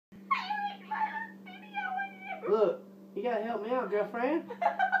Look, you gotta help me out, girlfriend.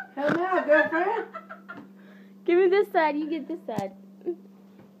 Help me out, girlfriend. Give me this side. You get this side.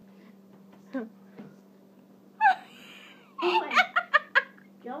 Oh my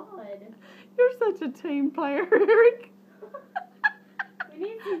God. You're such a team player, Eric. We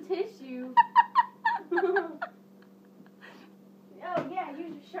need some tissue. Oh yeah,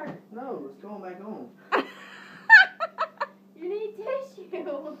 use your shirt. No, it's going back on. You need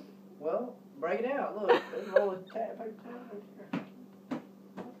tissue. Well, break it out. Look, there's a roll of paper towel right here.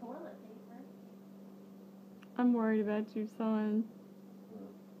 Toilet paper. I'm worried about you, son.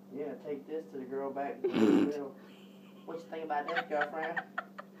 Yeah, take this to the girl back. What you think about this, girlfriend?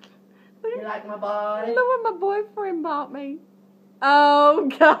 You like my body? Look what my boyfriend bought me. Oh,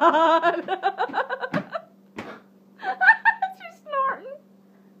 God. She's snorting.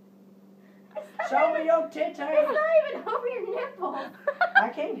 Show me your titties. It's not even over your nipples. I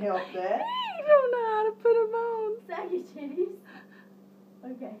can't help that. You don't know how to put them on. Sag your titties.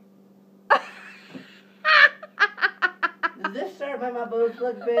 Okay. Does this shirt make my boobs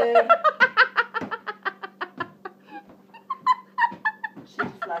look big? She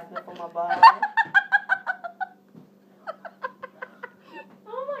just likes me for my body.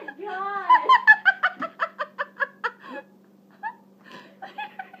 Oh my God.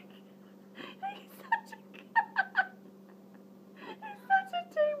 He's such a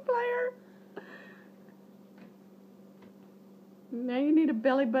team player. Now you need a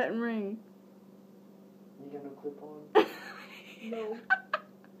belly button ring. You got no clip on? No.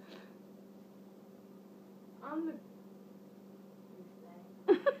 I'm the.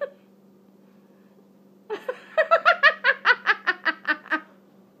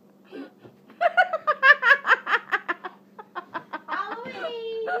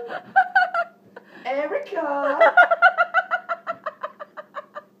 Halloween. Erica! You're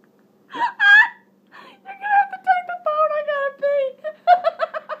gonna have to take the phone. I gotta pee.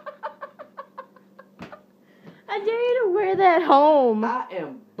 I dare you to wear that home. I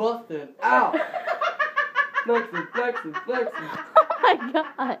am busting out. Flexing, flexing, flexing. Oh my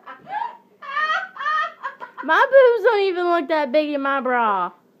God. My boobs don't even look that big in my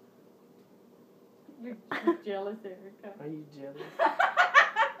bra. You're jealous, Erica. Are you jealous?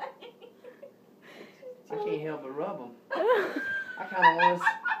 I can't help but rub them. I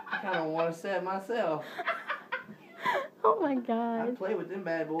kind of want to set myself. Oh my I God. play with them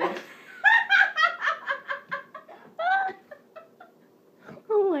bad boys.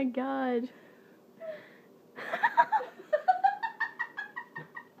 Oh my God.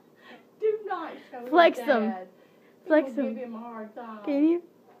 Do not show Flex his them. dad. Flex He'll them. Give him a hard time. Can you?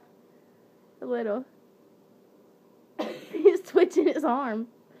 A little. He's twitching his arm.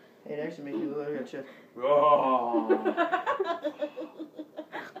 Hey, it actually makes me look like a chest.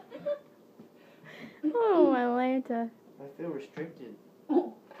 Oh, Atlanta. I feel restricted.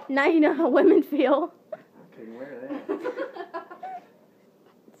 Now you know how women feel. I couldn't wear that.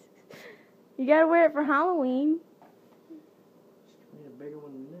 You gotta wear it for Halloween. I need a bigger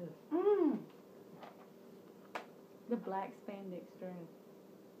one than this. The black spandex dress.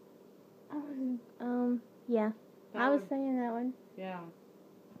 Yeah. That I was would- saying that one. Yeah.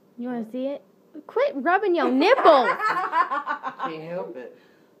 You wanna see it? Quit rubbing your nipples! Can't help it.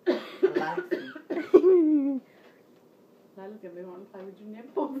 Relaxing. Now look at me want to play with your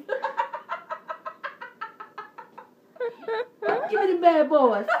nipples. Give me the bad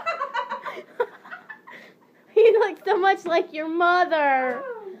boys. You look so much like your mother.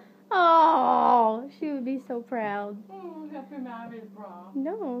 Oh, she would be so proud. Oh, help him out of his bra.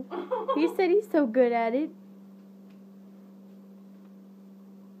 No. He said he's so good at it.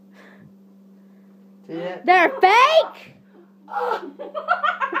 See that? They're fake!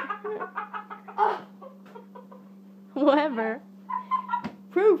 Whatever.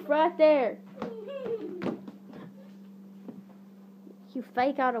 Proof right there. You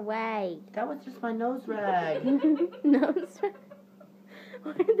fake all the way. That was just my nose rag. No, sir.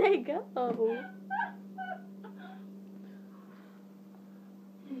 Where'd they go?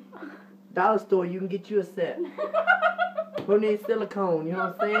 Dollar store, you can get you a set. Who needs silicone? You know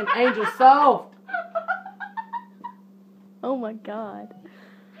what I'm saying? Angel Soft. Oh my God.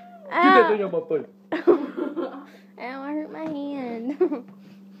 Get that thing Ow. on my face. Ow, I hurt my hand.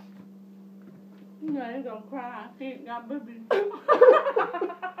 No, he's gonna cry. He ain't got boobies.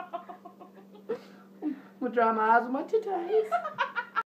 I'm gonna dry my eyes with my titties.